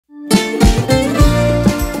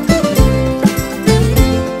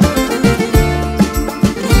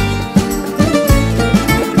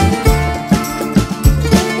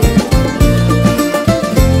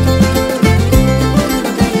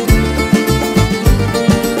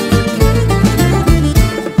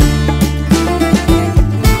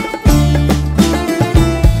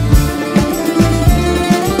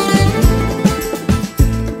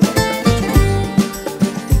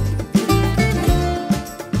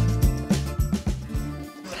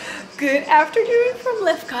Good afternoon from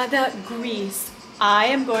Lefkada, Greece. I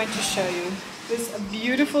am going to show you this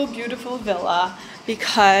beautiful, beautiful villa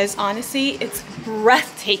because honestly, it's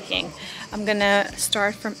breathtaking. I'm gonna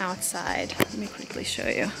start from outside. Let me quickly show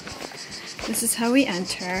you. This is how we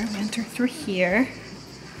enter. We enter through here.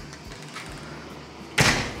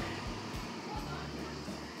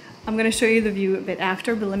 I'm gonna show you the view a bit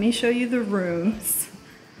after, but let me show you the rooms.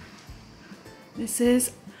 This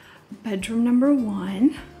is bedroom number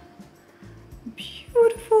 1.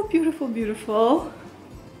 Beautiful, beautiful, beautiful.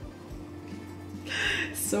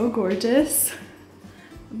 So gorgeous.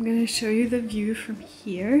 I'm gonna show you the view from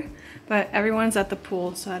here, but everyone's at the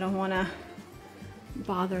pool, so I don't wanna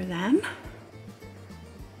bother them.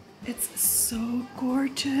 It's so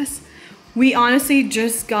gorgeous. We honestly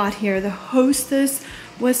just got here. The hostess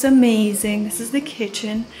was amazing. This is the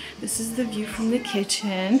kitchen. This is the view from the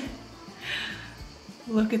kitchen.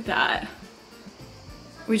 Look at that.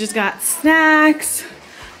 We just got snacks.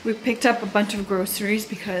 We picked up a bunch of groceries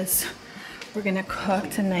because we're gonna cook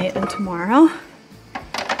tonight and tomorrow.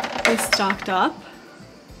 We stocked up.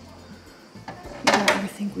 We got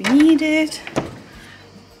everything we needed.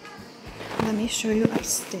 Let me show you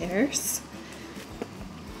upstairs.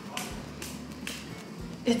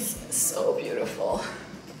 It's so beautiful.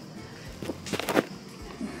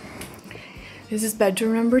 This is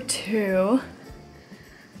bedroom number 2.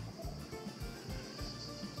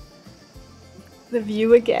 The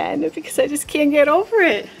view again, because I just can't get over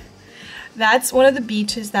it. That's one of the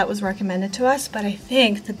beaches that was recommended to us, but I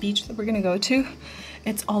think the beach that we're gonna go to,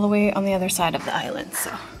 it's all the way on the other side of the island.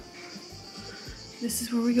 So this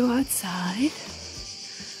is where we go outside.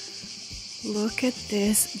 Look at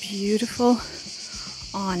this beautiful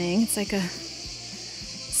awning. It's like a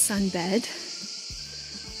sunbed.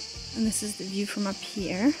 And this is the view from up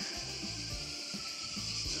here.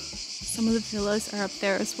 Some of the villas are up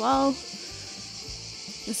there as well.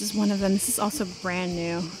 This is one of them. This is also brand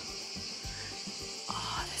new.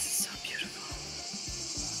 Oh, this is so beautiful.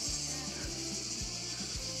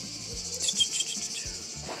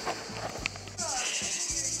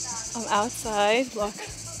 I'm outside. Look.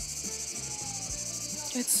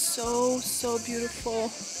 It's so, so beautiful.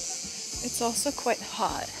 It's also quite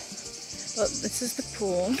hot. Well, this is the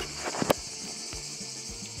pool.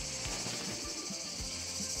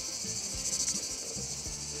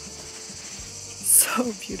 So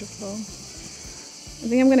beautiful. I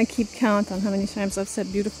think I'm gonna keep count on how many times I've said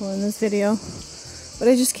beautiful in this video, but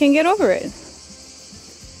I just can't get over it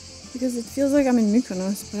because it feels like I'm in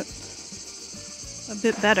Mykonos, but a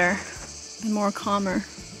bit better and more calmer.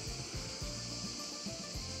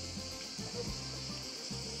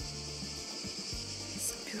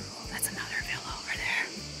 So beautiful. That's another villa over there.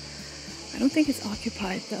 I don't think it's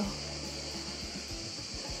occupied though.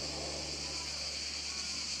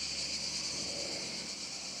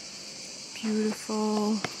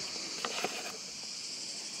 Beautiful.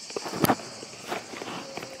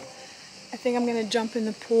 I think I'm gonna jump in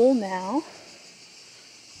the pool now.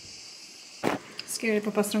 Ska du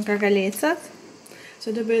på strunka galetsat?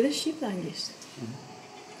 So då börjar det skiplangish.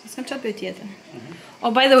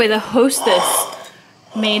 Oh, by the way, the hostess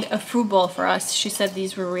made a fruit bowl for us. She said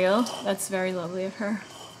these were real. That's very lovely of her.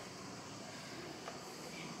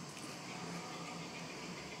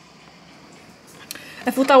 I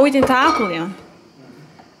thought I would tackle you.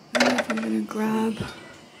 I don't know if I'm gonna grab.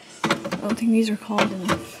 I don't think these are cold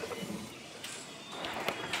enough.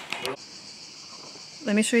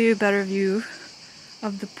 Let me show you a better view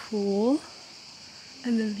of the pool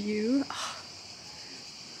and the view. Oh.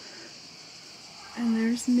 And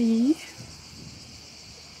there's me.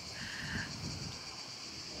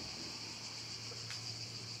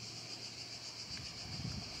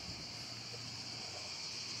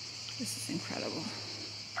 This is incredible.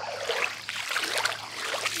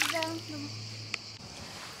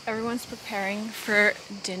 Everyone's preparing for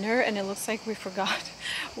dinner and it looks like we forgot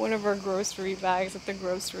one of our grocery bags at the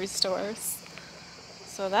grocery stores.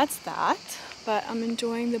 So that's that. But I'm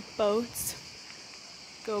enjoying the boats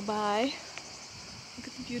go by. Look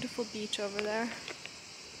at the beautiful beach over there.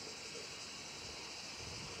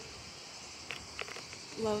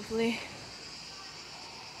 Lovely.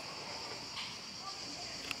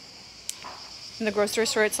 In the grocery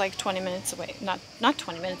store, it's like 20 minutes away. Not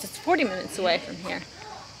 20 minutes, it's 40 minutes away from here.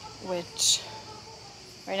 Which,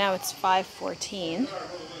 right now it's 5:14.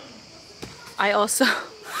 I also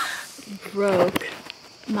broke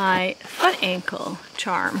my foot ankle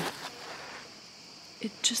charm.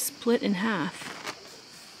 It just split in half.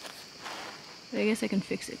 But I guess I can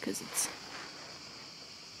fix it because it's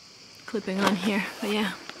clipping on here, but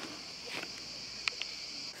yeah.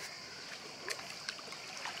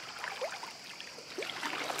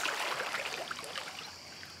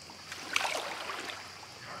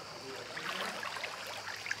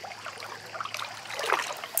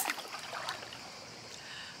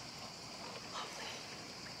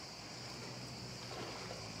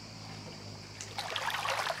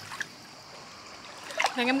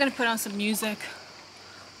 I think I'm gonna put on some music.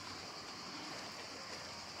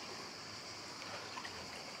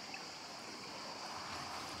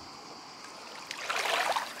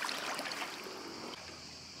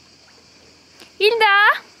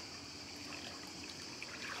 Ilda!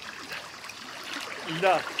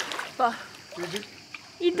 Ilda. Po.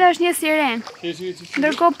 Ilda është një siren.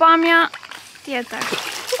 Ndërkohë pamja tjetër.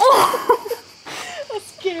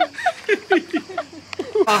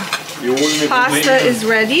 Pasta is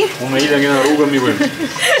ready. Unë me Ilda kena rrugën mi bëjmë.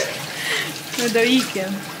 Ne do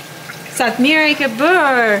ikim. Sa të mirë i ke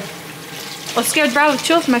bërë. O s'ke bravo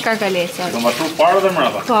qoftë me karkalesat. Do ma shumë parë dhe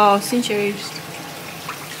mrapa. Po, sinqerisht.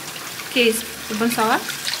 Keis, të bën sallat?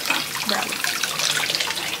 Bravo.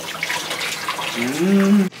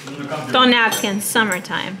 Ton napkin,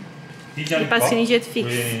 summertime. Dhe pas keni gjithë fix.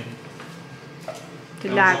 Të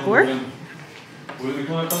lagur.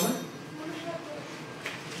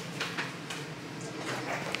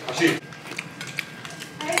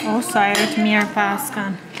 O, sa e të mirë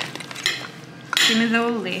paskan. Kemi dhe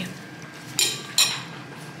ulli.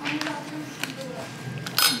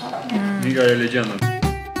 Nika e legjenda.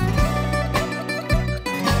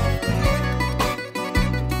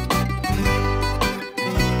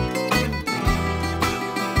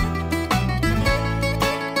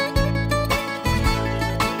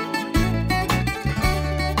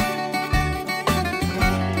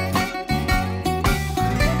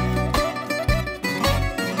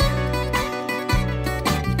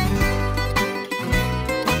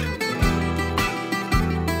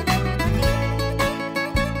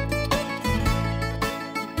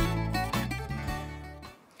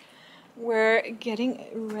 We're getting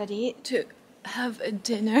ready to have a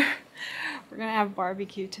dinner. We're gonna have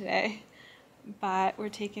barbecue today, but we're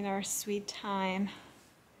taking our sweet time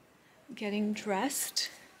getting dressed.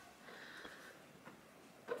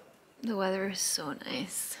 The weather is so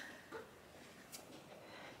nice.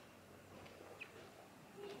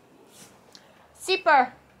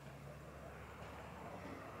 Super!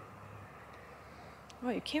 Oh,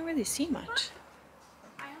 you can't really see much.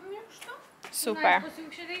 Super.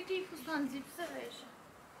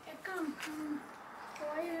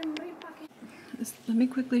 Let me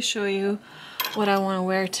quickly show you what I want to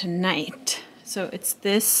wear tonight. So it's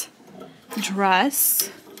this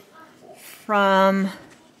dress from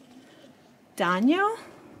Danio.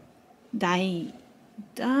 There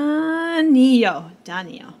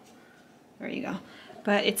you go.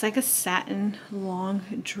 But it's like a satin long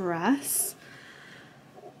dress,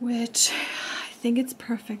 which I think it's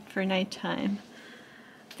perfect for nighttime.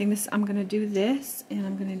 I think I'm gonna do this, and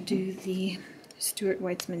I'm gonna do the Stuart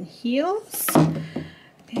Weitzman heels,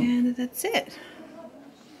 and that's it.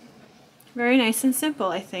 Very nice and simple,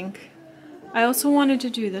 I think. I also wanted to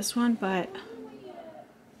do this one, but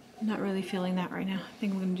I'm not really feeling that right now. I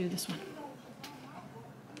think I'm gonna do this one.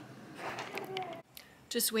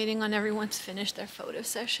 Just waiting on everyone to finish their photo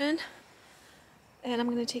session, and I'm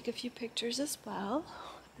gonna take a few pictures as well,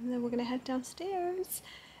 and then we're gonna head downstairs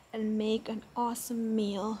and make an awesome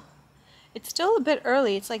meal. It's still a bit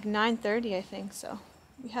early, it's like 9:30 I think, so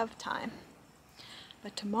we have time.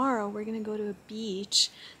 But tomorrow we're gonna go to a beach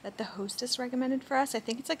that the hostess recommended for us. I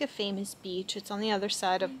think it's like a famous beach. It's on the other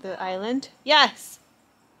side of the island. Yes!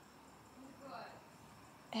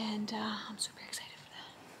 And I'm super excited for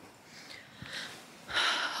that.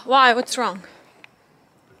 Why? What's wrong?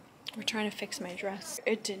 We're trying to fix my dress.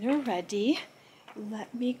 Dinner ready.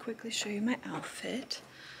 Let me quickly show you my outfit.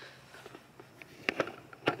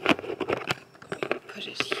 Put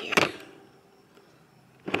it here.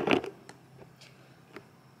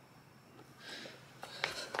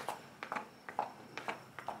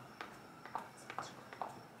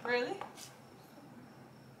 Really?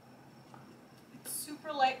 It's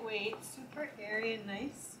super lightweight, super airy and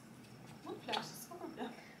nice. Look, Flash, it's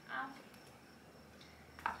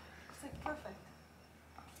like perfect.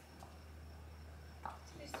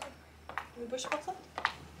 Не больше пацан?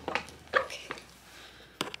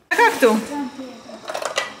 Как tu?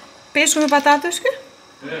 Peshku me patatushke?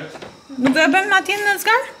 Nuk do e bëjmë atje në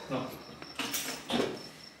zgar? No.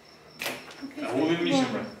 Ja hudhim mishin,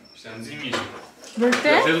 bre. Ishte nëzi mishin.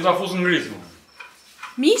 Vërtet? Se du ta fusë në ngrisë, mu.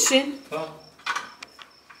 Mishin? Ta.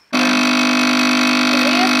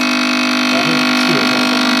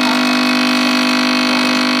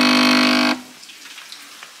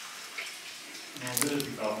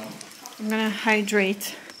 I'm gonna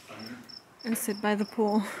hydrate and sit by the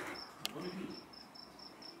pool.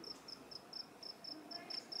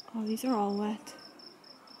 Oh, these are all wet.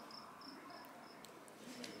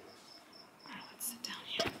 Alright, let's sit down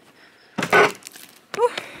here. Whew.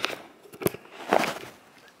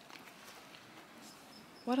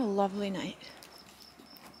 What a lovely night.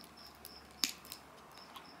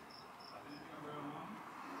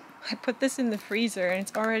 I put this in the freezer and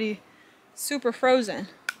it's already super frozen.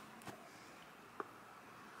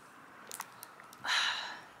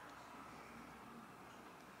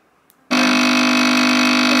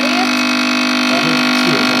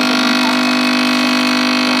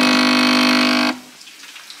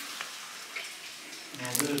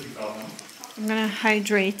 I'm gonna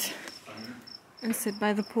hydrate and sit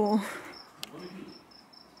by the pool.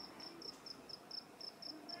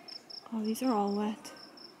 Oh, these are all wet.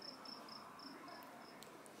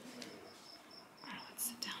 Alright, let's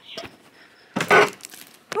sit down here.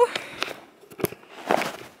 Whew.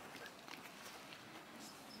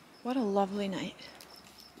 What a lovely night.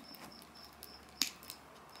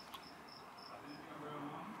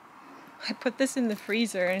 I put this in the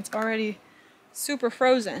freezer and it's already super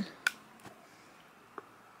frozen.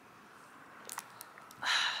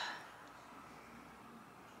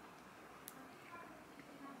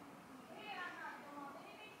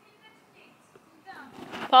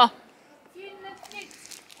 Pa.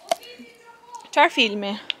 Çfarë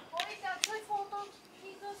filmi?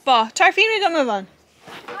 Po, çfarë filmi do më vën?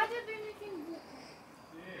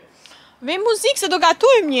 Ve muzikë se do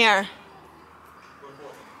gatojmë njerë.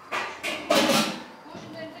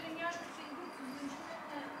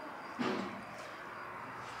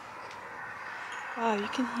 Wow, you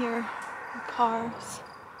can hear the cars.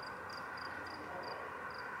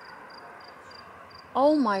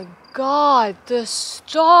 Oh my God, the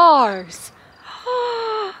stars!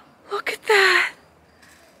 Look at that!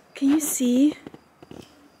 Can you see?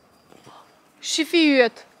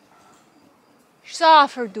 Shifiut.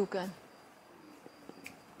 Safer duken.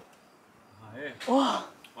 Oh.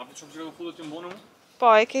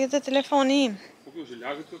 Po, e ke dhe telefoni im.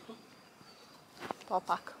 Po,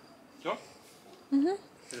 pak.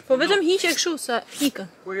 Po vetëm hiqe kështu se hikën.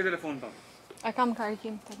 Ku e ke telefonin ta? E kam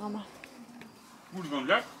karikim të gama. Kur të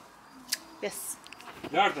lart? Yes.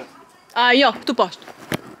 Lartë? Jo, këtu poshtë.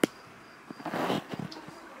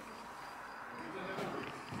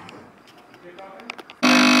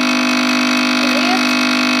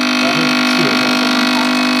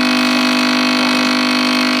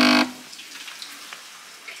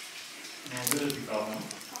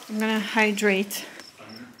 I'm gonna hydrate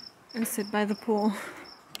and sit by the pool.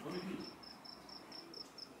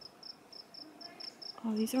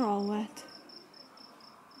 Oh, these are all wet.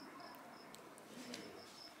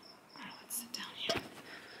 Alright, let's sit down here.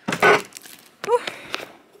 Whew.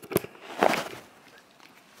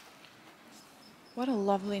 What a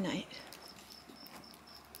lovely night.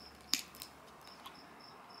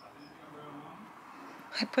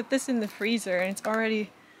 I put this in the freezer and it's already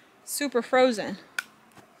super frozen.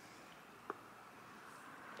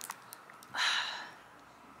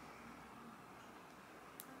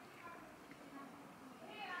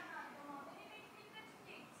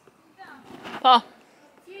 Po.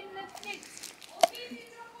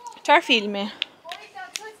 Çfarë filmi?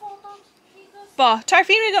 Po, çfarë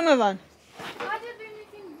filmi do më vën?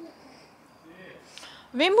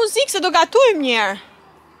 Ve muzikë se do gatojmë njerë.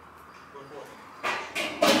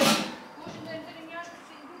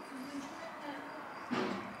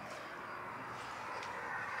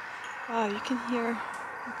 Wow, you can hear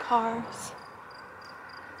the cars.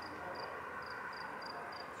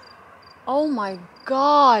 Oh my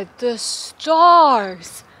God, the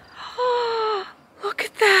stars! Look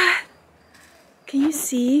at that! Can you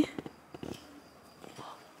see?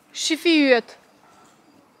 Shifiut.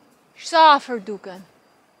 Safer duken.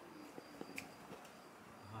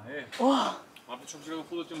 Oh.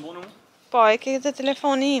 Po, e ke dhe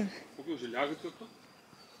telefoni im. Po kjo, që lagët këtu?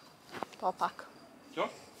 Po, pak. Qo?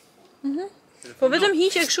 Po vetëm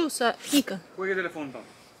hiqe kështu se hikën. Ku e ke telefonin ta?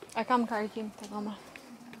 E kam karikim të gama.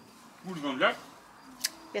 Kur të lart?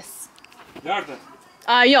 Yes. Lartë?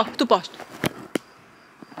 Jo, këtu poshtë.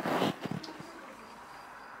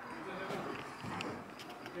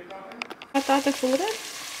 Patate fure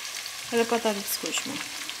edhe patate të skuqme.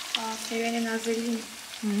 Se vjen në azelim.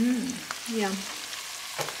 Jam.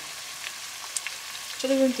 Që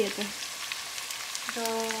do vën tjetër? Do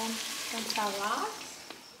kam salat.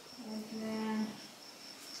 Edhe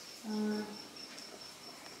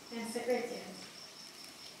në sekretje.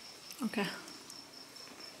 Okej.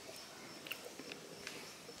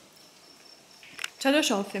 Qa do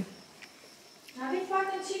shohim? Na vi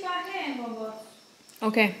fatën qika hen, bobo.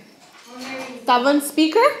 Okej. Ta vën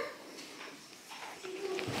speaker?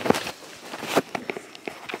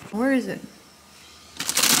 Where is it?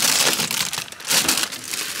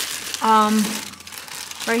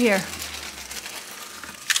 Right here.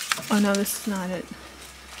 Oh no, this is not it.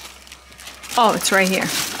 Oh, it's right here.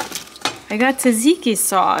 I got tzatziki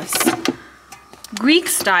sauce. Greek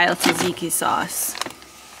style tzatziki sauce.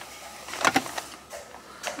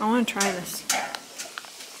 I want to try this.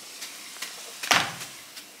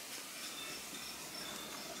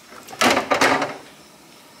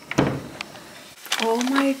 Oh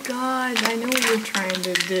my god, I know what you're trying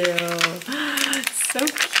to do. So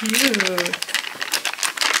cute.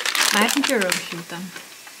 I think you're overshoot them.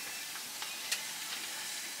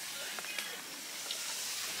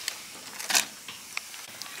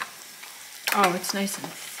 Oh, it's nice and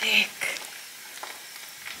thick.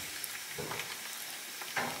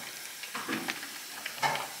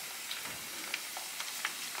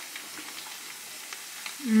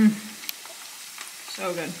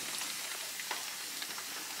 So good.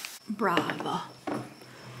 Bravo.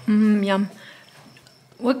 Yum.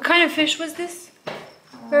 What kind of fish was this,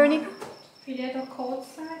 Veronica? Filet of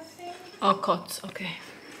coats, I think. Oh, cots, okay.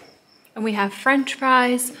 And we have French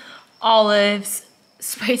fries, olives,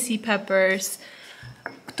 spicy peppers,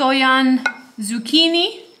 toyan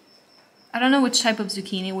zucchini. I don't know which type of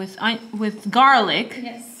zucchini, with garlic.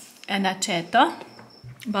 Yes. And aceto,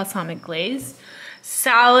 balsamic glaze,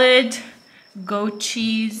 salad, goat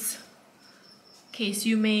cheese. Case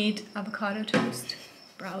you made avocado toast.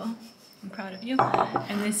 Bravo. I'm proud of you.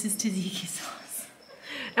 And this is tzatziki sauce.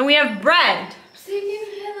 And we have bread.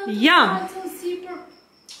 Yum.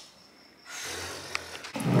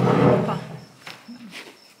 Opa.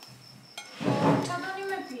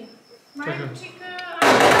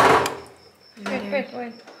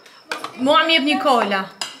 Wait. Mua mi jep një kola.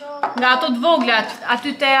 Nga ato të voglat,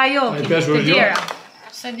 aty te ajo. A i pesh Te vërgjë? djera.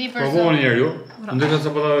 Se di për Provohë njerë ju. Ndesha se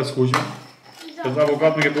përta dhe skuqme. Për të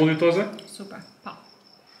avokat me ke bolli tose? Super. Pa.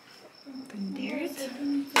 Faleminderit.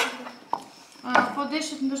 Po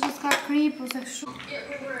deshët ndoshta s'ka krip ose kështu.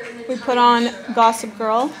 We put on Gossip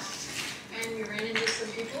Girl. And we ran into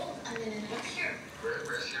some people, and then ended up here.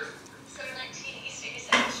 Where's here? 719 East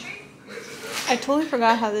 82nd Street. I totally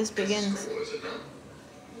forgot how this begins.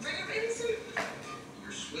 Bring a bathing suit.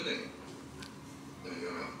 You're swimming.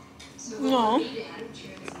 No.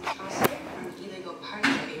 They go party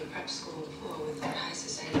in prep school pool with their high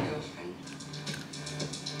society girlfriend.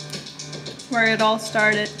 Where it all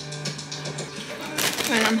started.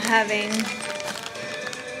 And I'm having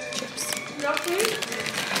chips.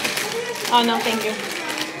 Oh no, thank you.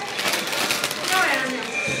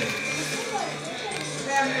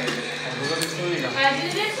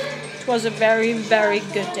 It was a very, very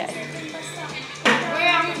good day.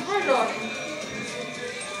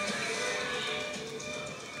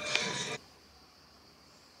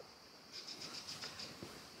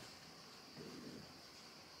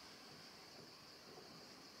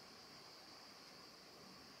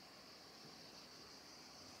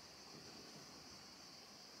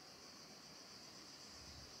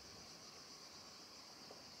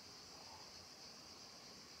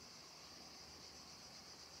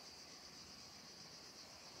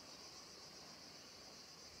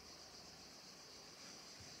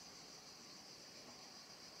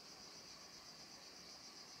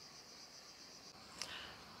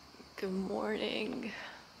 Good morning.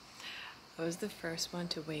 I was the first one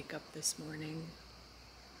to wake up this morning.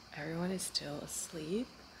 Everyone is still asleep,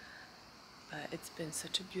 but it's been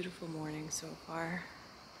such a beautiful morning so far.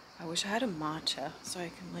 I wish I had a matcha so I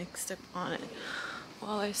can like sip on it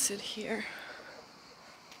while I sit here.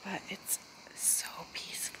 But it's so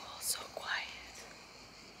peaceful, so quiet.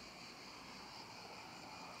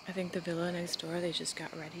 I think the villa next door, they just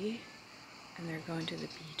got ready and they're going to the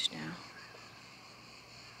beach now.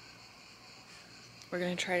 We're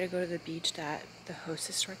gonna try to go to the beach that the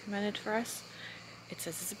hostess recommended for us. It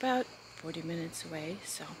says it's about 40 minutes away,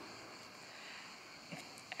 so if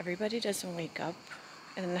everybody doesn't wake up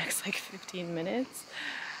in the next like 15 minutes,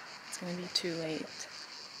 it's gonna be too late.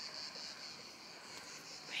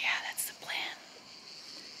 But yeah, that's the plan.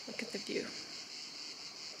 Look at the view.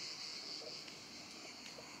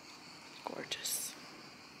 Gorgeous.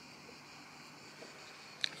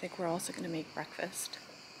 I think we're also gonna make breakfast.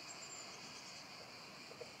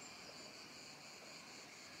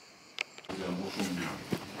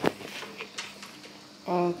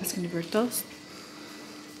 Oh, pas keni bërë tost?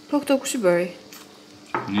 Po këto kush I bëri?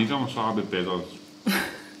 Nika më shabe petat.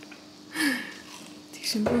 Ti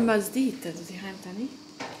kishim bërë mbas dite, do t'i hajmë tani?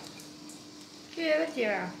 Ki edhe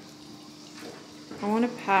tjera. I want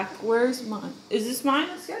to pack. Where's mine? Is this mine?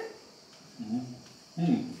 That's good?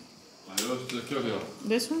 Ajo është kjo jo.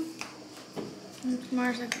 This one?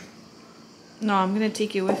 Marrë No, I'm gonna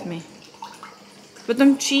take it with me. But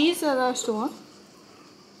them cheese edhe ashtu, huh?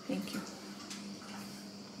 Thank you.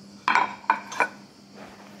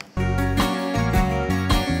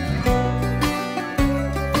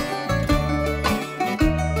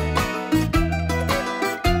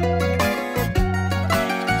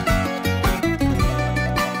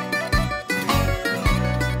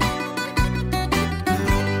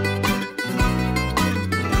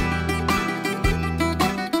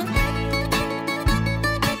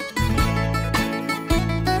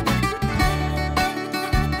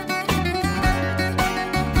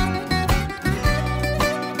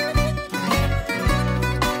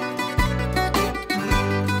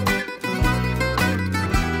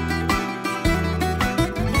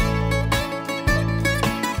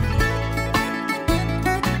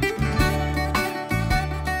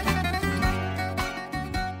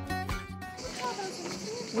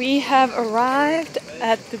 have arrived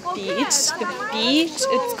at the beach. The beach,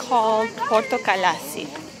 it's called Porto Calassi.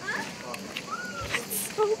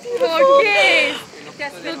 So beautiful. Okay.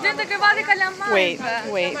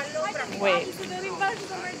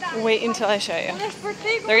 Wait until I show you.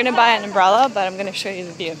 They're gonna buy an umbrella, but I'm gonna show you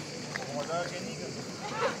the view.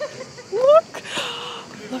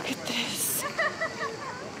 Look at this.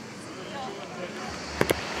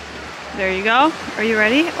 There you go. Are you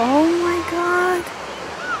ready? Oh my god.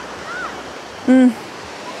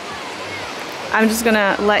 I'm just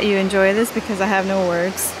gonna let you enjoy this because I have no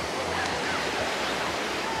words.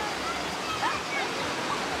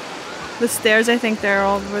 The stairs, I think they're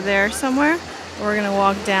over there somewhere. We're gonna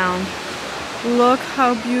walk down. Look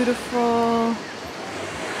how beautiful.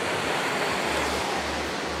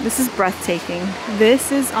 This is breathtaking.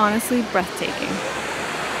 This is honestly breathtaking.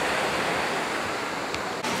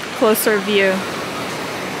 Closer view.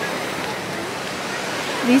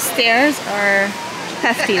 These stairs are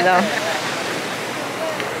hefty though.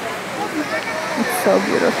 It's so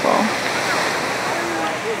beautiful.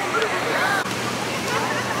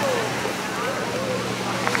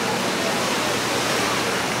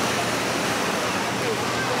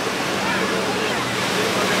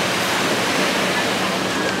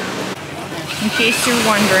 In case you're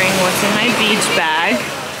wondering what's in my beach bag,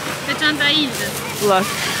 look.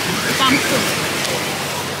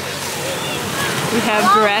 We have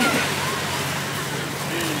bread.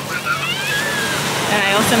 And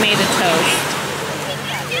I also made a toast.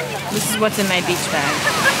 This is what's in my beach bag.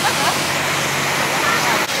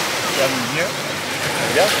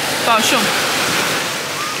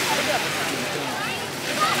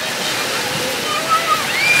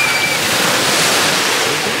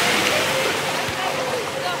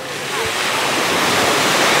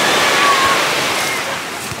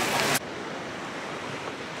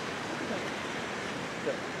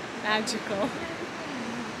 Magical.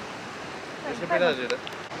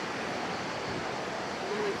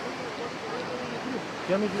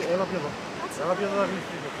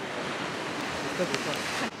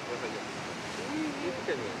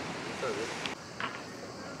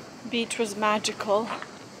 Beach was magical.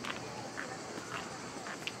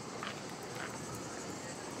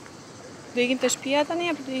 Do ikim të shtëpia tani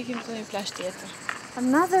apo do ikim të një plazh tjetër?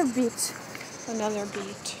 Another beach. Another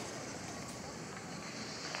beach.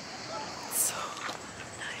 So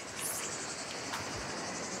nice.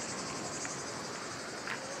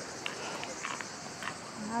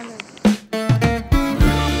 Another beach.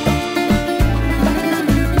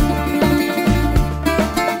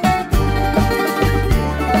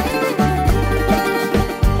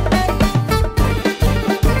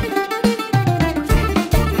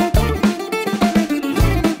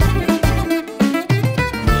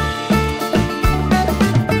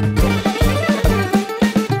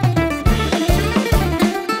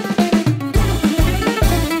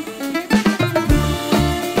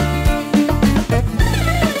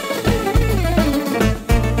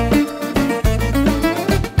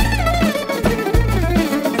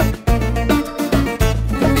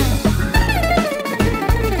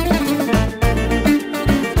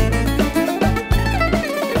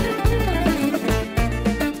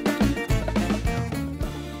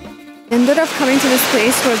 Ended up coming to this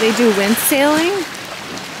place where they do wind sailing,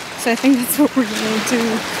 so I think that's what we're gonna do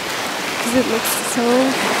because it looks so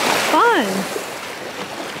fun.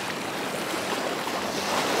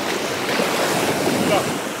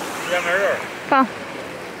 Pa.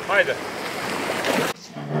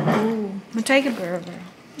 Më çaj ke burger.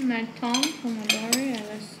 Melton, pomodori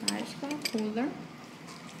edhe sajska, pudër.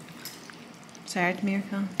 Certo,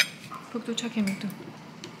 Mirka. Po këtu çka kemi këtu?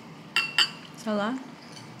 Sallat?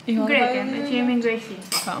 Greke, me që jemi në Greqi.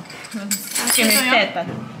 Po. Kemi feta.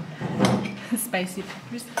 Spicy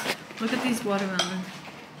peppers. Look at these watermelon.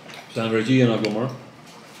 Sen Greqia na komor?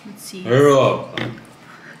 Let's see. Hero.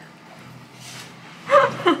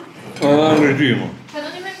 Ah, Greqia mo. Që do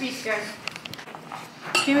një me pisker.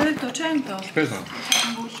 Kemi edhe këto, çajmë këto. Shpesa.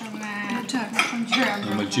 Mbushëm me Çfarë?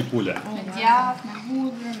 gjërë. Me qipule. Me djath, me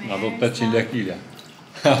hudrë, me... Na do 800 lek kila.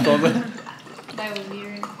 Ato dhe? Daj u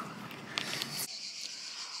lirin.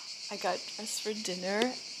 I got dressed for dinner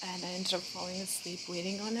and I ended up falling asleep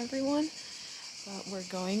waiting on everyone. But we're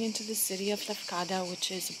going into the city of Lefkada, which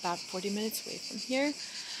is about 40 minutes away from here.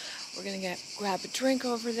 We're gonna grab a drink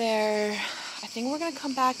over there. I think we're gonna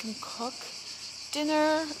come back and cook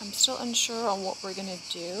dinner. I'm still unsure on what we're gonna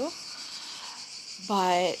do.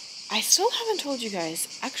 But I still haven't told you guys.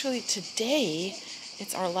 Actually, today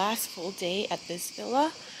it's our last full day at this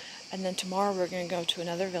villa. And then tomorrow we're gonna go to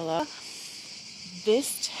another villa.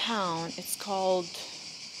 This town, it's called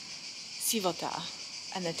Sivota.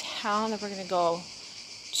 And the town that we're gonna go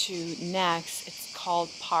to next, it's called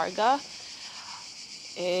Parga.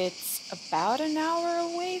 It's about an hour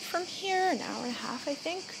away from here, an hour and a half, I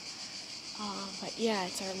think. But yeah,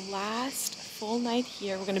 it's our last full night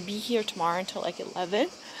here. We're gonna be here tomorrow until like 11.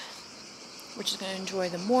 We're just gonna enjoy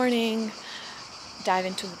the morning, dive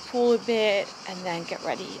into the pool a bit, and then get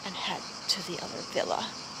ready and head to the other villa.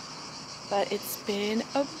 But it's been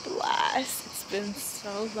a blast. It's been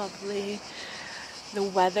so lovely. The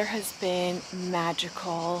weather has been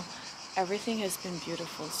magical. Everything has been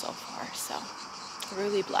beautiful so far, so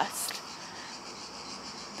really blessed.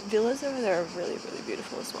 The villas over there are really, really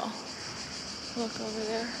beautiful as well. Look over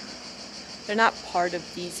there. They're not part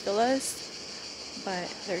of these villas, but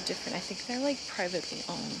they're different. I think they're like privately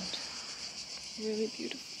owned. Really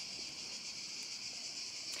beautiful.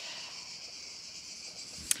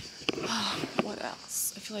 What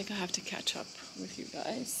else? I feel like I have to catch up with you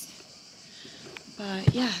guys.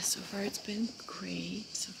 But yeah, so far it's been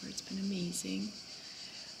great. So far it's been amazing.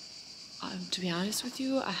 To be honest with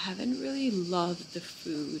you, I haven't really loved the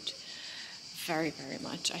food very, very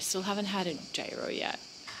much. I still haven't had a gyro yet.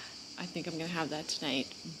 I think I'm gonna have that tonight.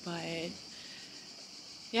 But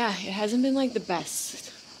yeah, it hasn't been like the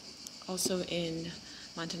best. Also in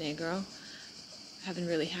Montenegro, I haven't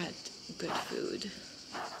really had good food.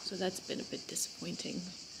 So that's been a bit disappointing.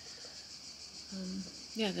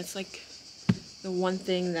 Yeah, that's like the one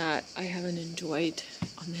thing that I haven't enjoyed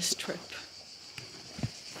on this trip.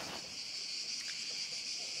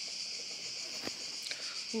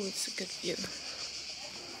 Oh, it's a good view.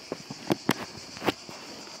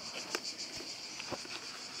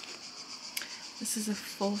 This is a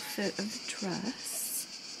full fit of the dress.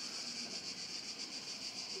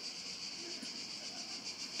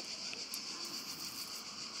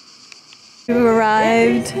 We've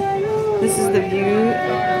arrived. This is the view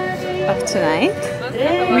of tonight.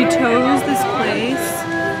 We chose this place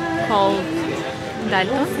called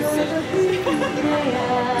Dalton.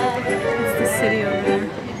 It's the city over there.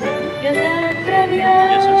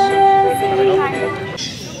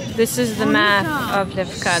 This is the map of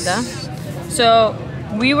Lefkada. So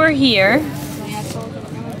we were here.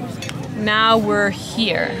 Now we're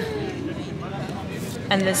here.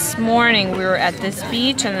 And this morning we were at this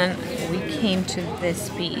beach, and then we came to this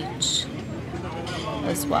beach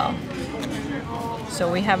as well.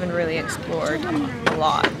 So we haven't really explored a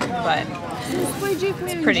lot, but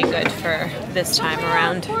it's pretty good for this time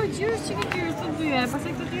around.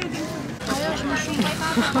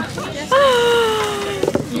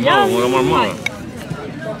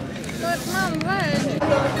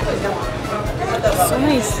 So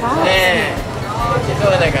many spots.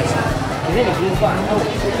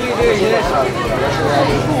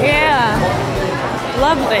 Yeah,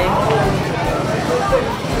 lovely.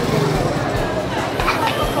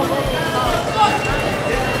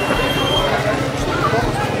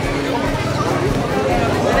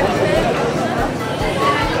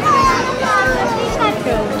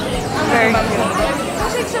 Very cute.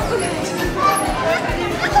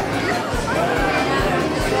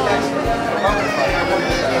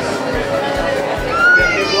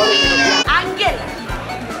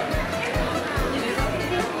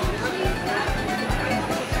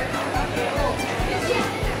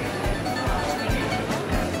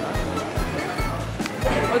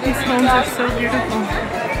 Oh, these homes are so beautiful.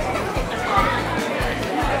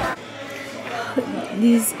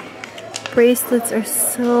 These bracelets are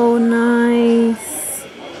so nice.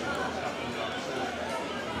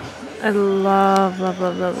 I love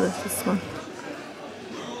this one.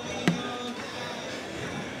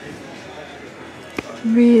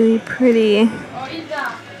 Really pretty.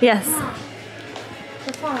 Yes.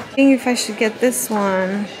 I think if I should get this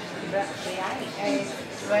one.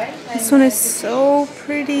 This one is so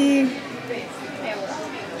pretty.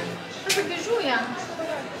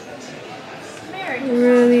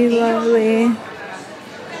 Really lovely.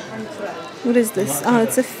 What is this? Oh,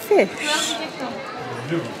 it's a fish.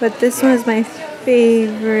 But this one is my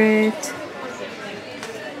favorite.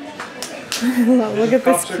 Look at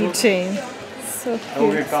this keychain. So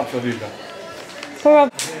cute.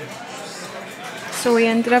 So we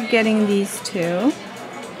ended up getting these two.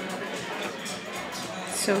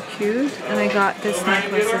 So cute. And I got this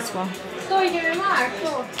necklace as well.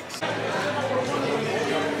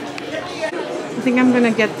 I think I'm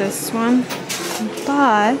gonna get this one,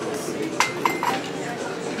 but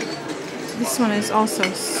this one is also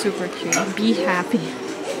super cute. Be happy.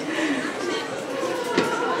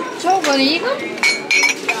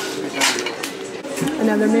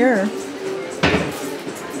 Another mirror.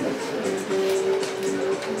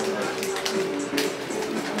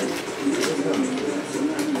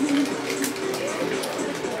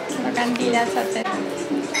 that's a thing.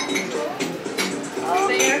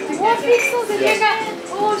 What pixels did you get?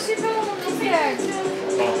 Oh, she fell on the bed.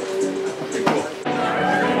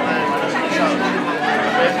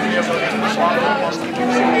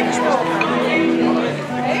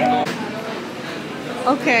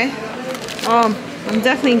 Okay. I'm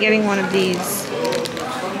definitely getting one of these.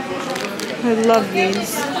 I love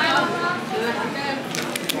these.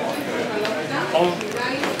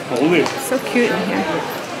 Olive. So cute in here.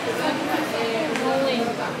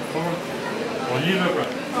 Olive.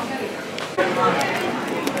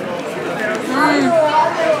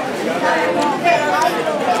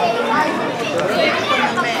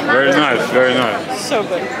 Very nice, very nice. So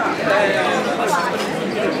good.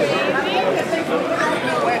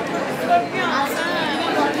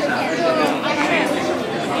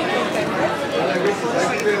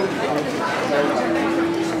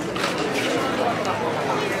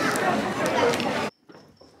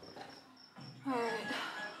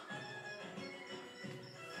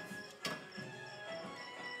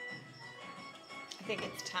 I think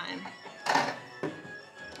it's time.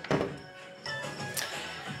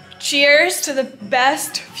 Cheers to the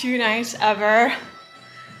best few nights ever.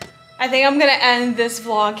 I think I'm gonna end this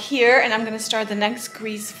vlog here and I'm gonna start the next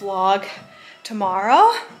Greece vlog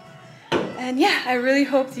tomorrow. And yeah, I really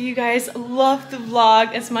hope that you guys loved the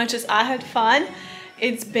vlog as much as I had fun.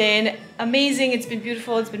 It's been amazing, it's been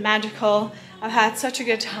beautiful, it's been magical. I've had such a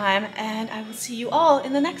good time and I will see you all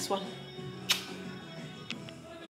in the next one.